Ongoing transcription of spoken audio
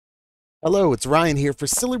Hello, it's Ryan here for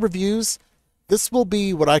Silly Reviews. This will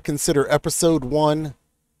be what I consider episode 1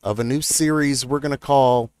 of a new series we're going to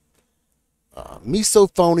call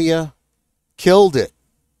Misophonia Killed It.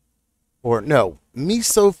 Or no,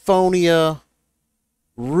 Misophonia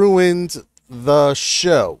Ruined the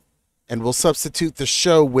Show. And we'll substitute the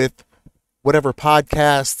show with whatever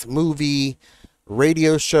podcast, movie,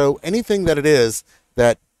 radio show, anything that it is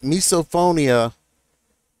that misophonia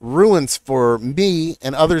ruins for me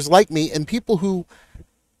and others like me and people who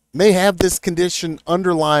may have this condition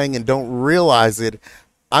underlying and don't realize it.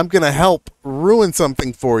 I'm going to help ruin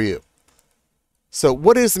something for you. So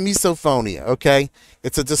what is misophonia? Okay,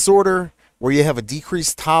 it's a disorder where you have a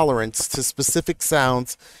decreased tolerance to specific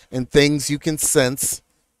sounds and things you can sense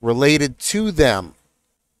related to them.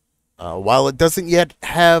 While it doesn't yet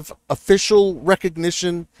have official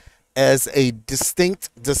recognition as a distinct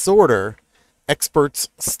disorder, experts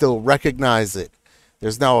still recognize it.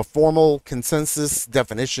 There's now a formal consensus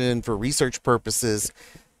definition for research purposes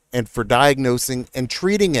and for diagnosing and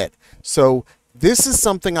treating it. So this is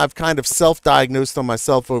something I've kind of self-diagnosed on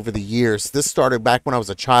myself over the years. This started back when I was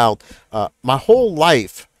a child. My whole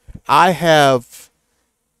life, I have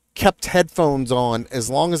kept headphones on as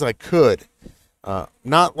long as I could.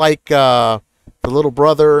 Not like the little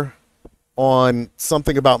brother on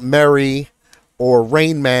Something About Mary or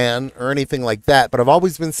Rain Man or anything like that, but I've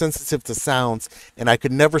always been sensitive to sounds, and I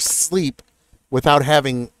could never sleep without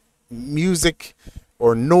having music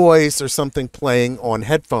or noise or something playing on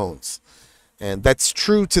headphones. And that's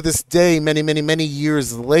true to this day, many, many, many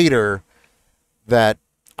years later, that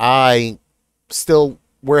I still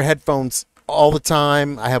wear headphones all the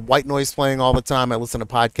time. I have white noise playing all the time. I listen to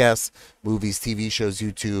podcasts, movies, TV shows,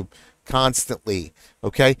 YouTube constantly.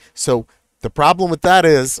 Okay, so the problem with that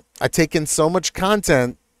is I take in so much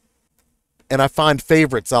content and I find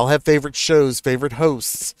favorites. I'll have favorite shows, favorite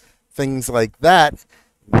hosts, things like that.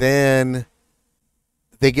 Then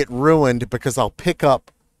they get ruined because I'll pick up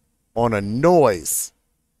on a noise.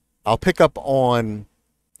 I'll pick up on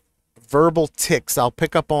verbal tics. I'll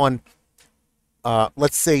pick up on,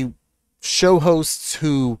 let's say, show hosts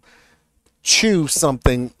who chew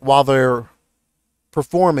something while they're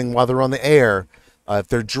performing, while they're on the air. If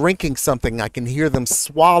they're drinking something, I can hear them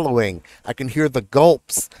swallowing. I can hear the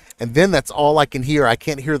gulps. And then that's all I can hear. I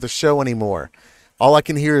can't hear the show anymore. All I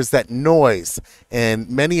can hear is that noise. And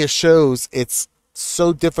many of shows, it's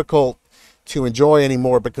so difficult to enjoy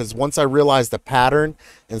anymore because once I realize the pattern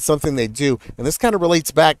and something they do, and this kind of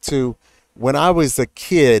relates back to when I was a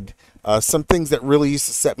kid, some things that really used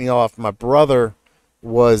to set me off. My brother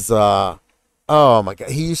was, oh my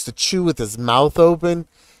God, he used to chew with his mouth open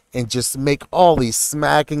and just make all these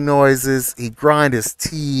smacking noises. He'd grind his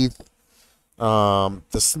teeth, the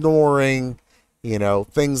snoring,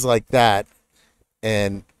 things like that.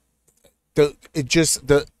 And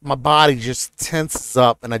my body just tenses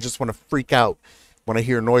up and I just want to freak out when I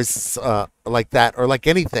hear noises like that or like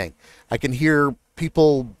anything. I can hear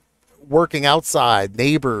people working outside,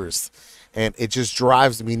 neighbors, and it just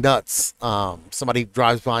drives me nuts. Somebody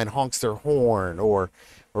drives by and honks their horn or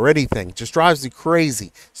anything. It just drives me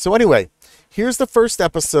crazy. So anyway, here's the first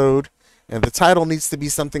episode, and the title needs to be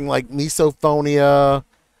something like Misophonia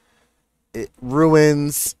It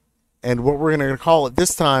Ruins, and what we're going to call it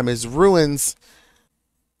this time is Ruins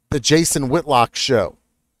the Jason Whitlock Show.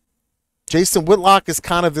 Jason Whitlock is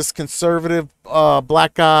kind of this conservative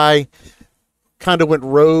black guy, kind of went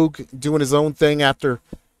rogue, doing his own thing after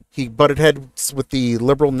he butted heads with the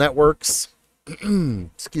liberal networks.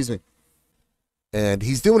 Excuse me. And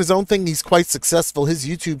he's doing his own thing. He's quite successful. His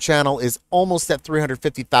YouTube channel is almost at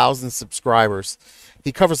 350,000 subscribers.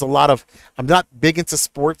 He covers a lot of, I'm not big into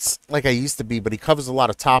sports like I used to be, but he covers a lot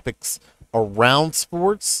of topics around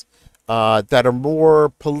sports that are more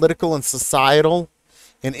political and societal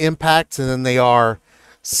in impact than they are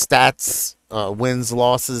stats, wins,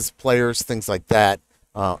 losses, players, things like that.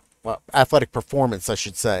 Athletic performance, I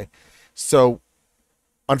should say. So,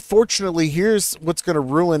 unfortunately, here's what's going to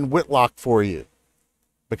ruin Whitlock for you,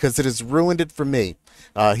 because it has ruined it for me.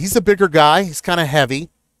 He's a bigger guy. He's kind of heavy.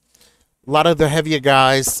 A lot of the heavier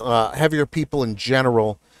guys, heavier people in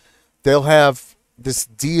general, they'll have this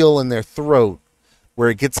deal in their throat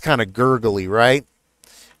where it gets kind of gurgly, right?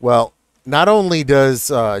 Well, not only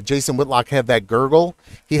does Jason Whitlock have that gurgle,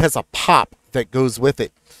 he has a pop that goes with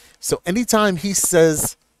it. So anytime he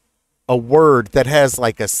says a word that has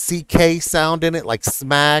like a CK sound in it, like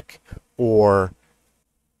smack or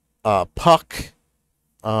puck,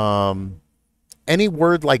 any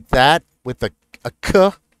word like that with a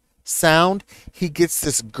k sound, he gets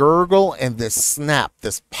this gurgle and this snap,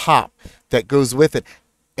 this pop that goes with it.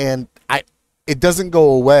 And it doesn't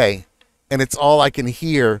go away and it's all I can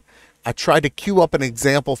hear. I tried to cue up an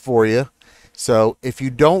example for you. So if you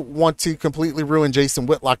don't want to completely ruin Jason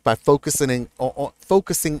Whitlock by focusing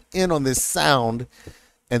in on this sound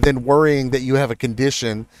and then worrying that you have a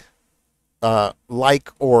condition or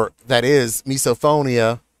that is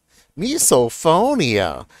misophonia.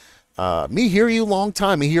 Me hear you long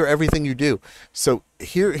time. Me hear everything you do. So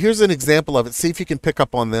here's an example of it. See if you can pick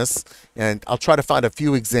up on this, and I'll try to find a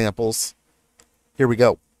few examples. Here we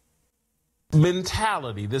go.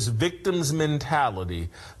 Mentality, this victim's mentality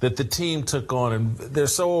that the team took on, and they're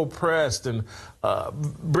so oppressed, and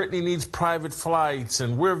Brittany needs private flights,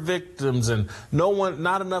 and we're victims, and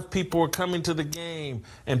not enough people are coming to the game,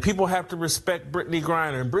 and people have to respect Brittany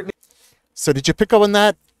Griner. And Brittany. So did you pick up on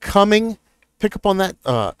that? Pick up on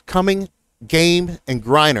that coming, game, and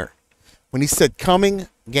Griner. When he said coming,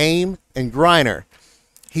 game, and Griner,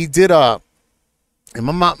 he did and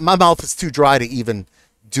my mouth is too dry to even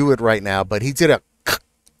do it right now, but he did a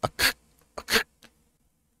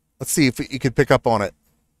let's see if you could pick up on it.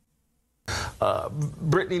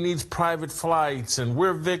 Brittany needs private flights, and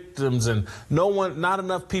we're victims, and not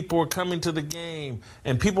enough people are coming to the game,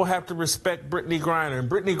 and people have to respect Brittany Griner. And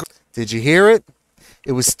Brittany. Did you hear it?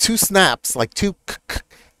 It was two snaps, like two,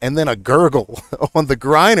 and then a gurgle on the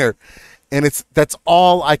Griner, and that's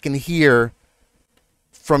all I can hear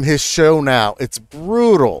from his show now. It's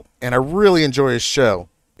brutal, and I really enjoy his show.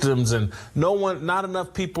 And not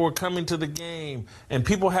enough people are coming to the game, and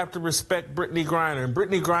people have to respect Brittany Griner. And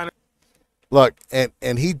Brittany Griner. Look,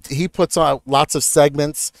 and he puts out lots of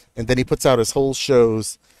segments, and then he puts out his whole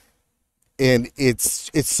shows, and it's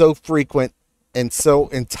so frequent and so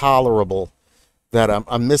intolerable that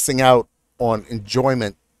I'm missing out on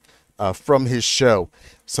enjoyment from his show.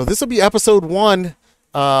 So this will be episode 1.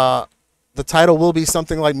 The title will be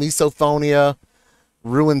something like Misophonia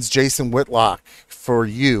Ruins Jason Whitlock for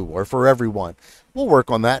you or for everyone. We'll work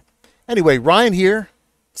on that. Anyway, Ryan here,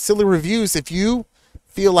 Silly Reviews. If you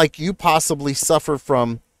feel like you possibly suffer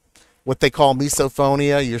from what they call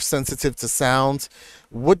misophonia, you're sensitive to sounds,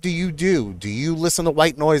 what do? Do you listen to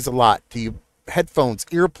white noise a lot? Do you headphones,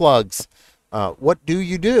 earplugs? What do?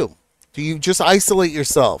 Do you just isolate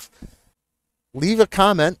yourself? Leave a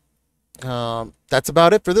comment. That's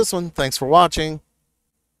about it for this one. Thanks for watching.